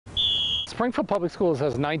Springfield Public Schools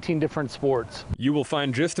has 19 different sports. You will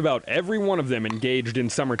find just about every one of them engaged in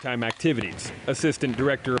summertime activities. Assistant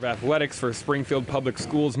Director of Athletics for Springfield Public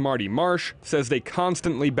Schools, Marty Marsh, says they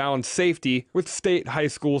constantly balance safety with state high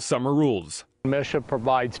school summer rules. MISHA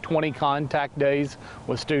provides 20 contact days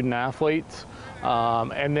with student athletes,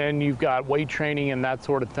 and then you've got weight training and that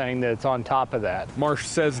sort of thing that's on top of that. Marsh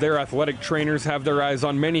says their athletic trainers have their eyes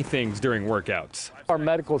on many things during workouts. Our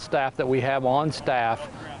medical staff that we have on staff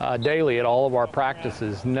daily at all of our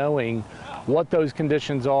practices, knowing what those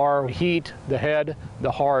conditions are: heat, the head, the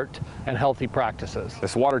heart, and healthy practices.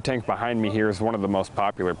 This water tank behind me here is one of the most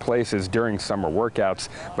popular places during summer workouts,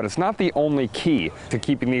 but it's not the only key to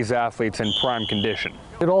keeping these athletes in prime condition.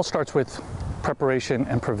 It all starts with preparation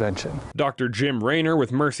and prevention. Dr. Jim Rayner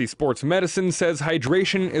with Mercy Sports Medicine says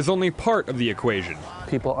hydration is only part of the equation.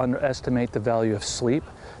 People underestimate the value of sleep.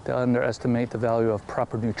 They underestimate the value of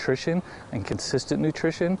proper nutrition and consistent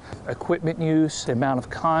nutrition. Equipment use, the amount of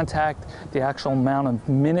contact, the actual amount of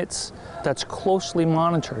minutes, that's closely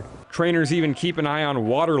monitored. Trainers even keep an eye on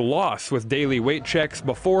water loss with daily weight checks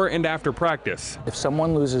before and after practice. If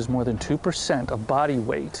someone loses more than 2% of body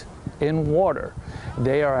weight in water,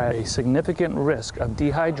 they are at a significant risk of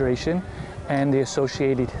dehydration and the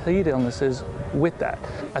associated heat illnesses with that.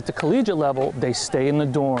 At the collegiate level, they stay in the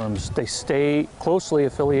dorms, they stay closely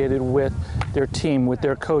affiliated with their team, with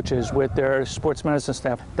their coaches, with their sports medicine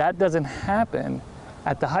staff. That doesn't happen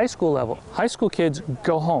at the high school level. High school kids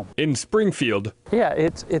go home. In Springfield, yeah,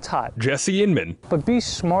 it's hot. Jesse Inman. But be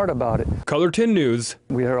smart about it. Color 10 News.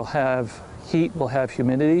 We'll have heat, we'll have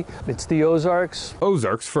humidity. It's the Ozarks.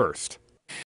 Ozarks first.